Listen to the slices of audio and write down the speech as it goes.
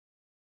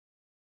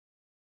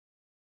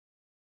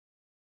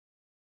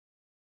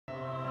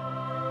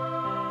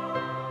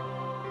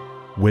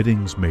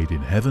Weddings made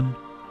in heaven,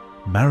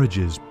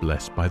 marriages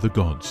blessed by the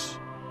gods.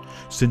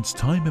 Since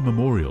time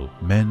immemorial,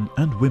 men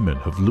and women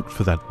have looked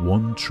for that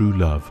one true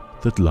love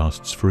that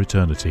lasts for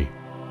eternity.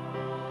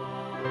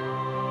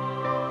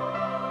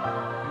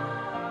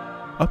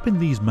 Up in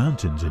these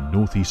mountains in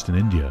northeastern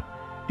India,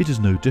 it is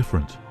no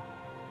different.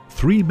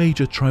 3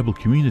 major tribal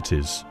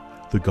communities,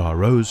 the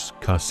Garos,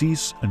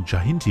 Khasis and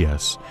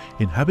Jaintias,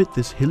 inhabit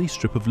this hilly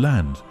strip of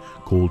land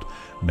called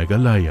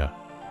Meghalaya,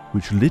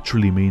 which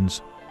literally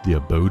means the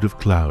abode of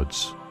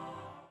clouds.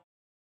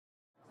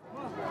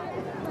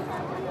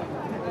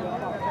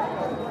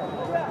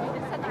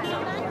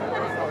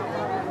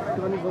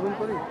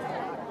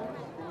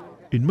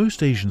 In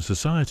most Asian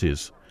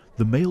societies,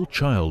 the male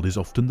child is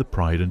often the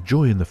pride and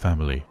joy in the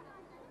family,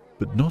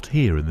 but not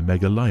here in the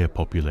Meghalaya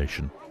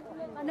population.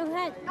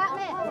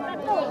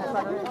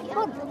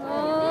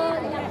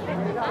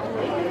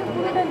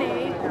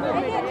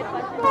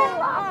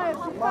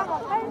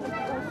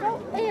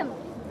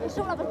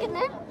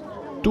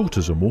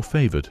 Daughters are more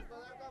favoured.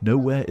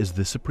 Nowhere is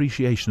this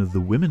appreciation of the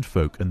women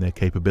folk and their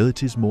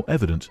capabilities more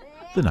evident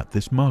than at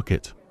this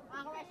market.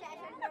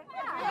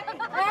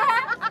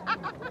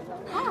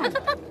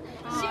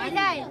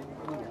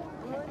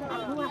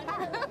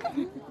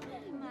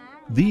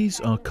 These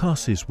are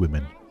Khasis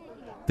women.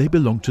 They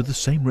belong to the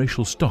same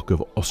racial stock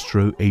of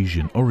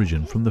Austro-Asian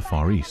origin from the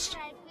Far East.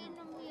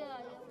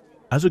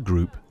 As a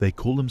group, they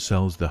call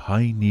themselves the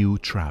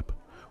Matrilineal Tribe,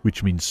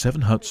 which means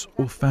 7 huts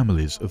or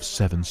families of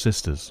 7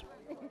 sisters.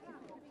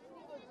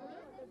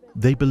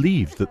 They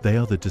believed that they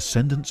are the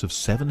descendants of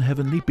 7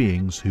 heavenly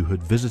beings who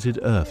had visited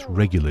Earth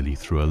regularly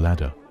through a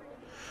ladder.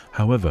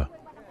 However,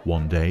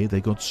 one day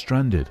they got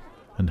stranded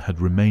and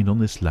had remained on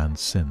this land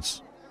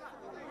since.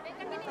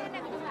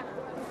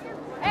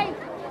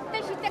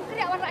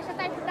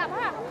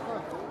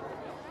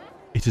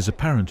 It is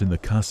apparent in the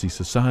Khasi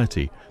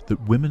society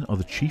that women are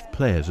the chief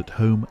players at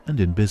home and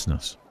in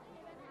business.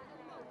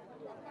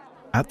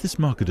 At this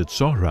market at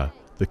Sohra,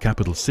 the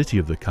capital city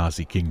of the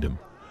Khasi kingdom,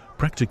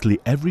 practically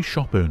every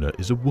shop owner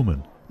is a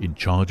woman in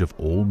charge of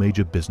all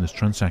major business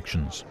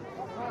transactions.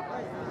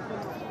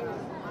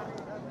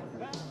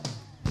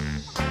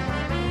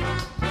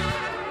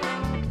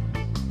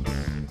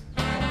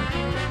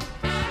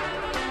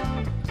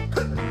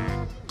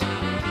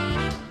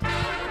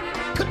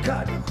 Good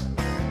God!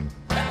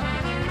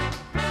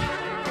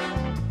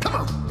 Come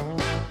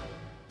on!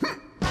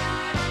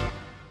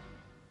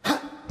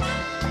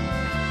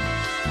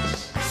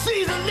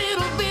 She's a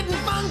little bit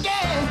funky.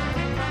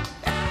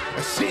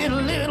 She's a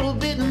little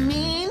bit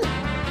mean.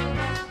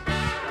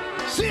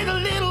 She's a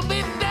little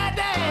bit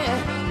daddy.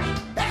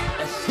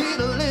 She's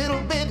a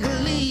little bit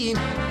lean.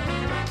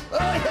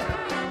 Oh yeah.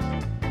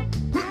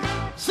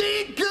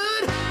 She's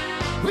good,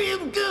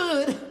 real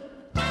good.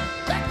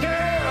 That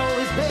girl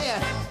is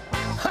bad.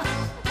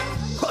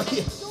 Oh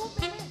yeah.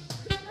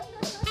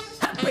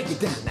 I'll break it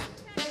down now.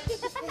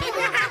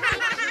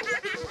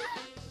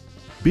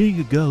 Being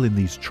a girl in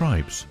these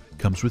tribes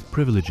comes with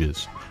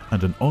privileges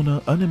and an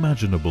honour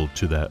unimaginable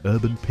to their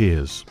urban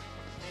peers.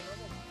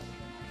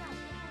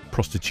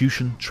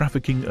 Prostitution,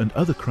 trafficking and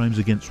other crimes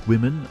against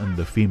women and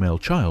the female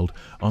child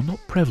are not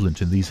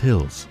prevalent in these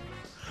hills.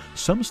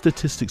 Some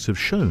statistics have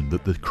shown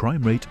that the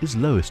crime rate is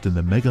lowest in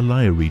the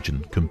Meghalaya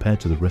region compared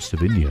to the rest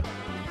of India.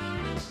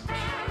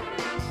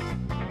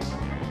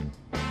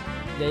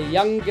 The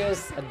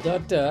youngest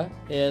daughter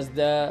has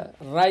the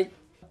right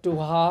to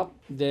have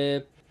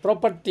the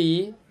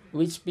property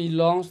which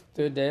belongs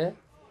to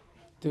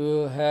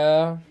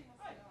her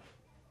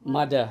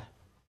mother.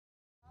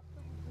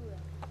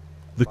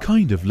 The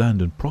kind of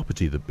land and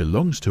property that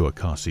belongs to a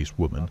Khasis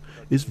woman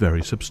is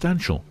very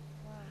substantial.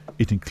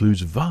 It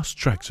includes vast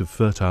tracts of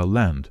fertile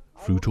land,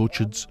 fruit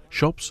orchards,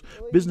 shops,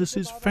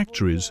 businesses,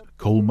 factories,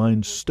 coal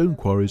mines, stone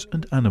quarries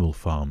and animal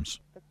farms.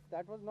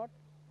 That was not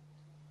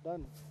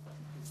done.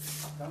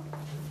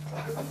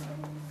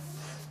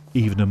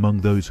 Even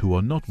among those who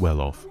are not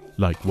well off,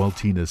 like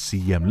Waltina's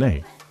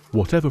Siyemle,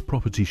 whatever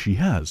property she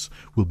has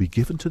will be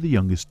given to the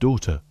youngest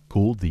daughter,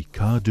 called the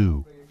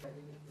Kadu.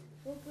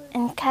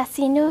 In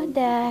casino,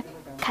 the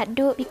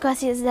Kadu,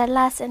 because it's the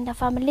last in the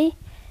family,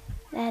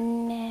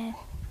 and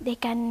they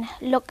can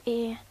look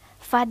a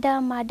father,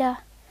 mother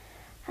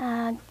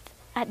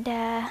at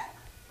the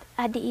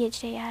age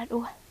they are.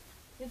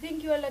 You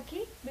think you are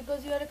lucky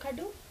because you are a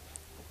Kadu?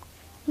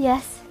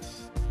 Yes.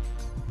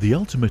 The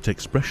ultimate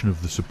expression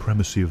of the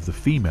supremacy of the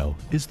female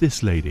is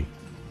this lady.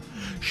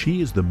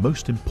 She is the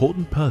most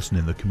important person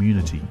in the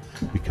community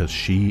because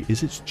she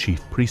is its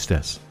chief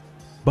priestess.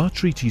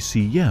 Batriti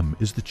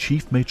Siyem is the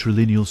chief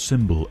matrilineal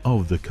symbol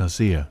of the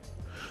Khazia,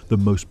 the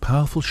most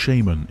powerful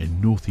shaman in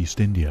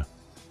northeast India.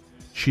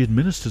 She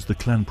administers the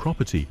clan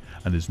property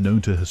and is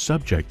known to her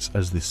subjects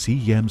as the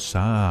Siyem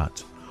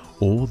Sa'at,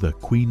 or the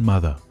Queen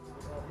Mother.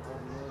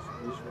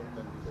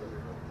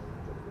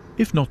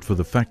 If not for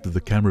the fact that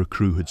the camera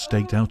crew had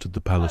staked out at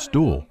the palace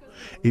door,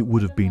 it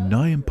would have been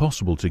nigh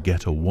impossible to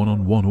get a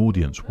one-on-one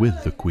audience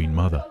with the Queen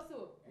Mother.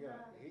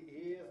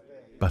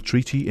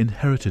 Batriti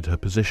inherited her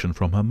position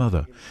from her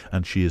mother,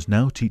 and she is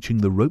now teaching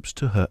the ropes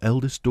to her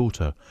eldest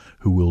daughter,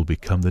 who will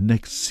become the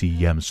next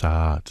CM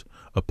Saat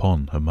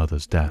upon her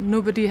mother's death.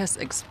 Nobody has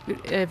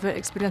ever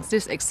experienced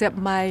this except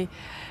my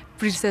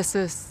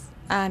predecessors,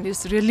 and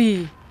it's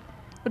really,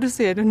 what to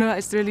say, I don't know,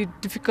 it's really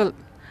difficult.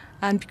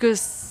 And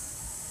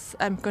because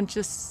I'm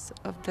conscious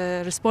of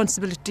the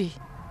responsibility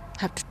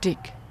I have to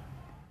take.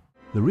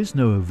 There is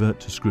no overt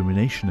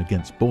discrimination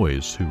against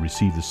boys who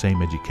receive the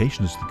same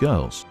education as the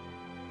girls.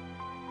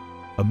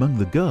 Among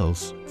the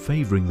girls,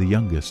 favouring the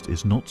youngest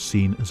is not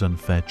seen as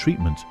unfair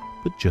treatment,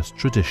 but just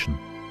tradition.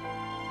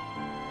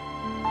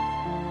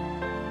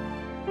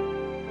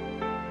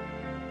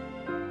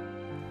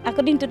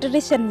 According to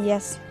tradition,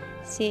 yes,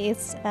 she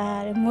is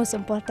the most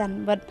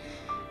important, but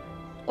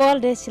all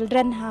the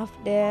children have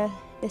the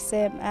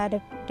same,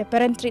 the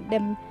parents treat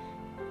them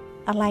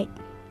alike.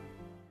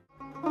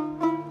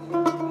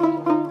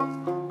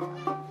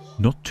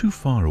 Not too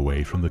far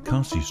away from the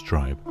Khasis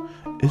tribe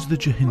is the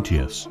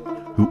Jahintias,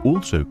 who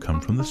also come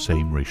from the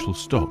same racial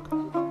stock.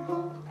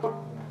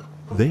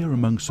 They are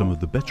among some of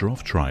the better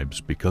off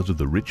tribes because of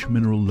the rich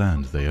mineral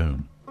land they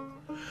own.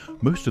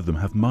 Most of them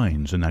have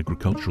mines and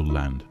agricultural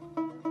land.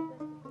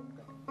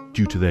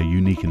 Due to their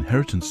unique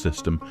inheritance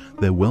system,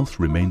 their wealth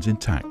remains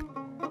intact.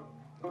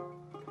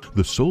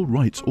 The sole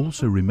rights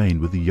also remain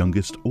with the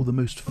youngest or the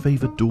most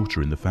favoured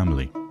daughter in the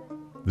family.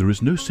 There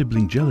is no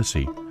sibling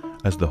jealousy,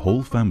 as the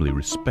whole family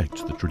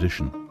respects the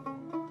tradition.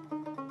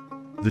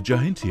 The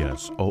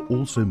Jahintias are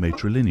also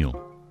matrilineal,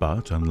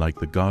 but unlike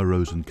the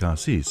Garos and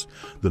Khasis,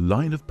 the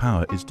line of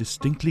power is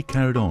distinctly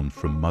carried on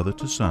from mother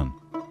to son.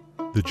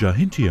 The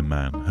Jahintia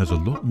man has a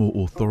lot more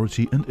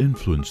authority and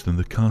influence than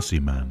the Khasi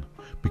man,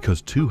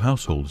 because two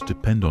households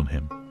depend on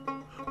him,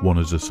 one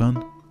as a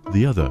son,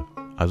 the other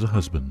as a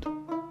husband.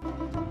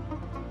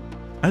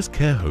 As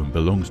care home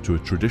belongs to a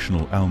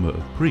traditional alma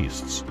of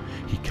priests,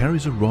 he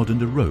carries a rod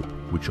and a rope,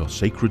 which are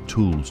sacred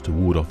tools to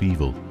ward off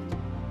evil.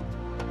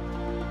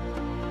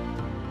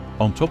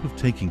 On top of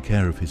taking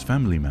care of his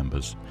family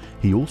members,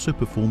 he also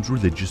performs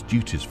religious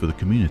duties for the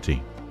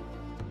community.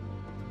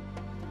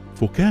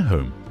 For care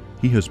home,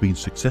 he has been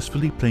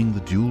successfully playing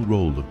the dual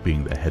role of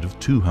being the head of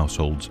two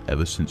households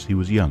ever since he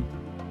was young.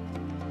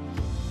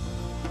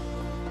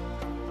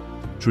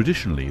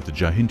 Traditionally, the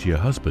Jahintia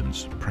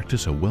husbands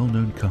practice a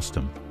well-known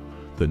custom,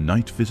 the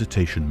night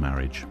visitation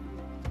marriage.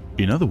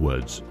 In other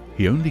words,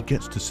 he only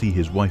gets to see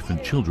his wife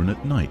and children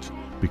at night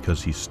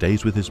because he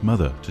stays with his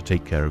mother to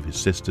take care of his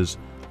sisters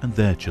and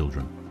their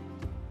children.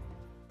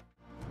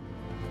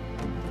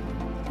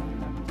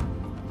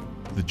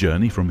 The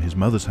journey from his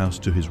mother's house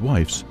to his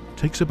wife's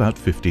takes about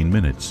 15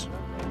 minutes.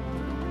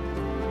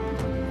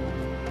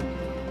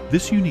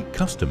 This unique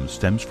custom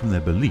stems from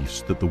their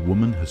beliefs that the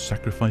woman has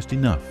sacrificed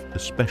enough,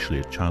 especially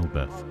at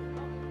childbirth.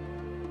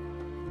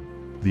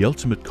 The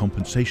ultimate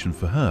compensation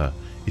for her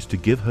is to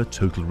give her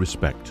total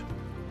respect.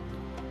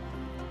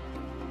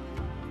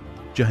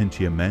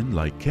 Jahintia men,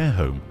 like care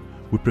home,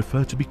 would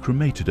prefer to be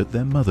cremated at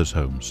their mother's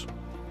homes.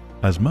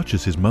 As much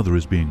as his mother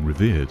is being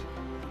revered,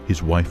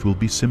 his wife will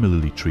be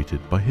similarly treated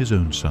by his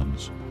own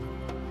sons.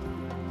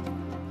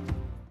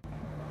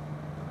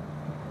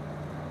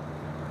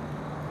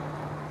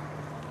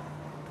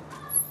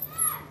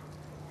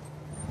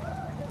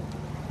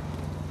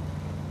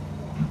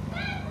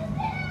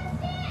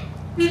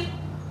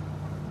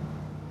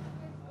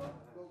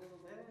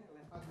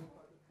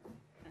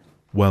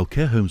 While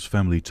Kehome's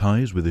family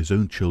ties with his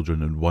own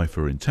children and wife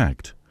are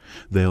intact,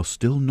 they are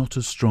still not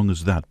as strong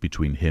as that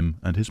between him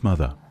and his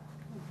mother.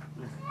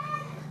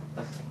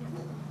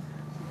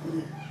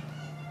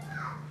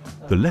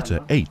 The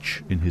letter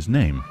H in his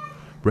name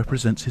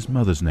represents his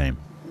mother's name.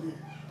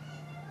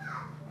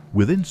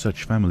 Within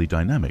such family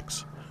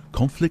dynamics,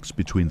 conflicts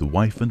between the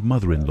wife and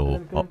mother-in-law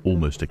are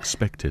almost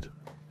expected,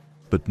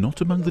 but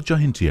not among the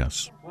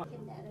Jahintias.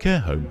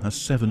 Care Home has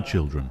 7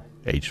 children,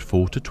 aged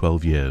 4 to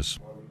 12 years.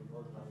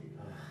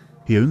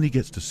 He only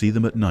gets to see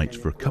them at night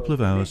for a couple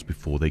of hours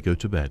before they go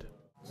to bed.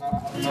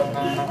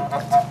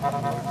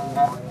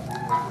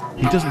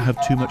 He doesn't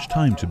have too much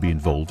time to be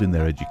involved in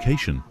their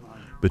education,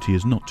 but he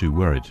is not too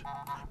worried,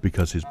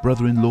 because his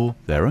brother-in-law,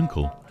 their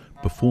uncle,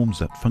 performs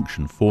that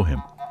function for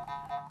him.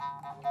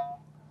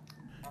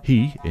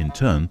 He, in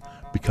turn,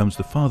 becomes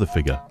the father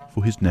figure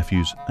for his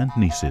nephews and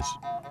nieces.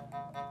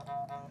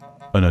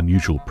 An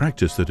unusual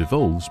practice that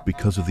evolves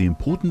because of the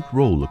important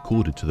role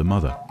accorded to the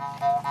mother.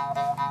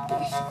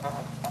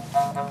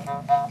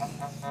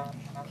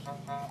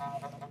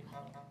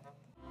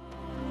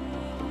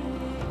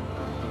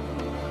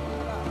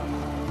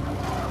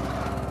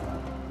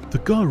 The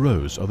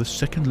Garos are the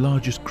second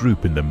largest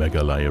group in the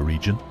Meghalaya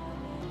region.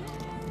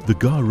 The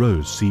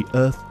Garos see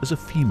Earth as a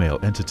female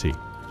entity,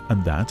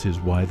 and that is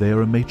why they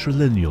are a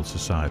matrilineal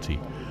society,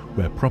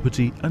 where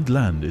property and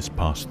land is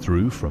passed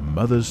through from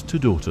mothers to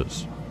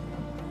daughters.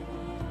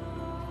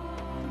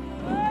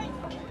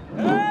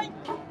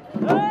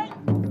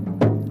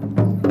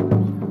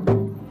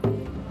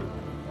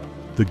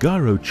 The The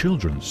Garo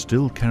children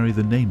still carry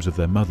the names of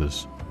their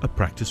mothers, a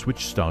practice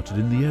which started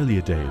in the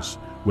earlier days,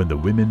 when the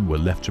women were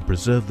left to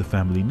preserve the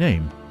family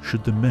name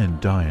should the men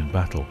die in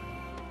battle.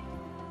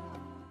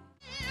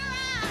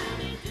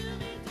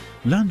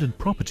 Land and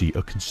property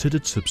are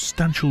considered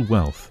substantial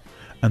wealth,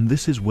 and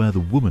this is where the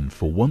woman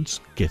for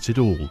once gets it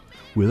all,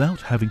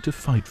 without having to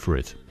fight for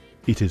it.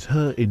 It is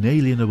her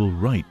inalienable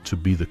right to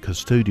be the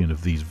custodian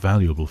of these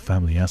valuable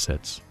family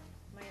assets.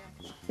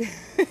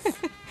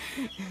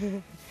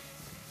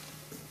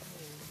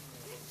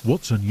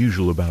 What's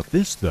unusual about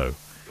this, though,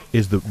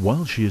 is that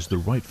while she is the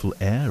rightful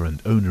heir and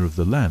owner of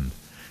the land,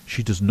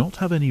 she does not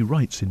have any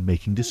rights in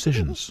making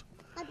decisions.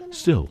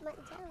 Still,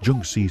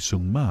 Jungsi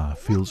Sungma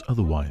feels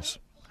otherwise.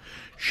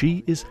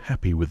 She is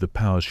happy with the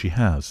powers she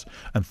has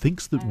and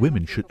thinks that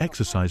women should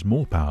exercise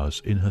more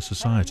powers in her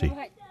society.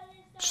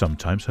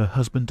 Sometimes her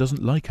husband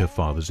doesn't like her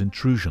father's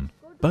intrusion,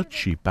 but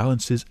she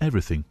balances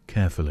everything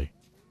carefully.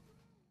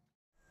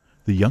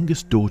 The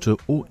youngest daughter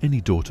or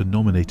any daughter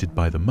nominated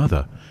by the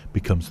mother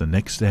becomes the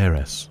next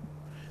heiress.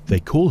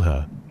 They call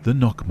her the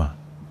Nokma.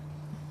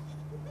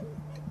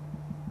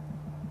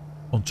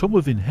 On top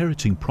of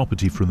inheriting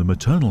property from the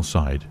maternal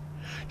side,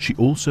 she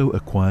also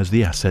acquires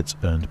the assets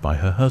earned by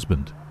her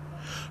husband.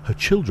 Her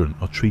children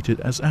are treated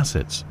as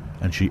assets,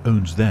 and she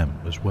owns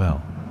them as well.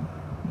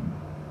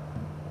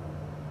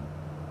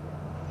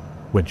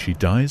 When she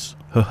dies,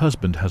 her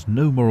husband has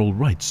no moral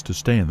rights to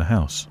stay in the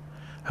house.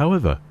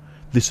 However,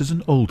 this is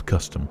an old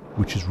custom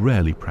which is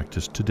rarely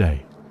practiced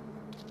today.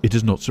 It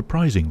is not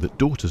surprising that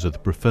daughters are the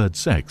preferred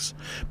sex,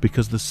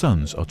 because the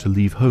sons are to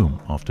leave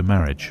home after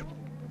marriage.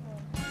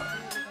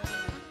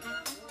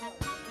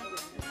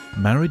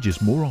 Marriage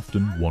is more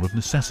often one of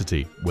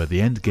necessity, where the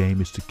end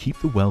game is to keep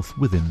the wealth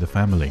within the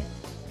family.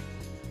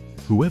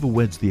 Whoever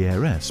weds the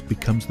heiress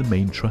becomes the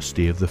main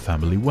trustee of the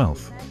family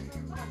wealth.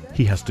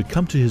 He has to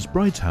come to his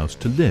bride's house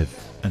to live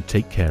and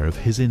take care of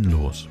his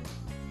in-laws.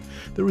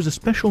 There is a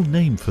special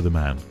name for the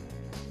man,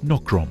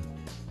 Nokrom.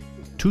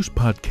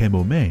 Tuspad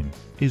Kemomain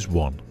is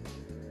one.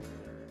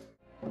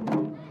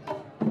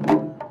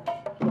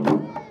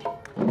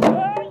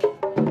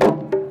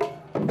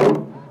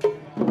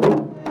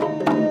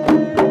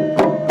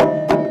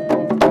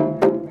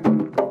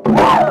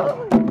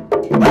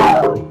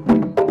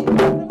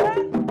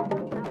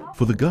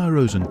 For the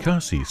Garos and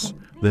Khasis,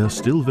 they are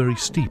still very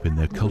steep in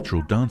their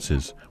cultural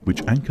dances,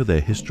 which anchor their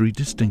history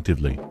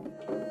distinctively.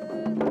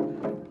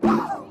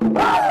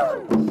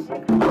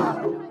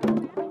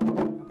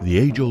 The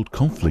age-old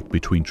conflict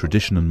between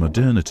tradition and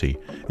modernity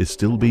is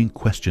still being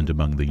questioned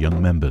among the young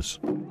members.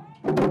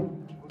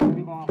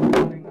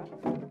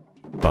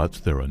 But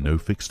there are no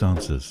fixed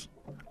answers,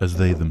 as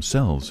they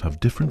themselves have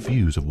different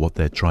views of what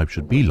their tribe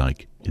should be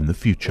like in the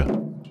future.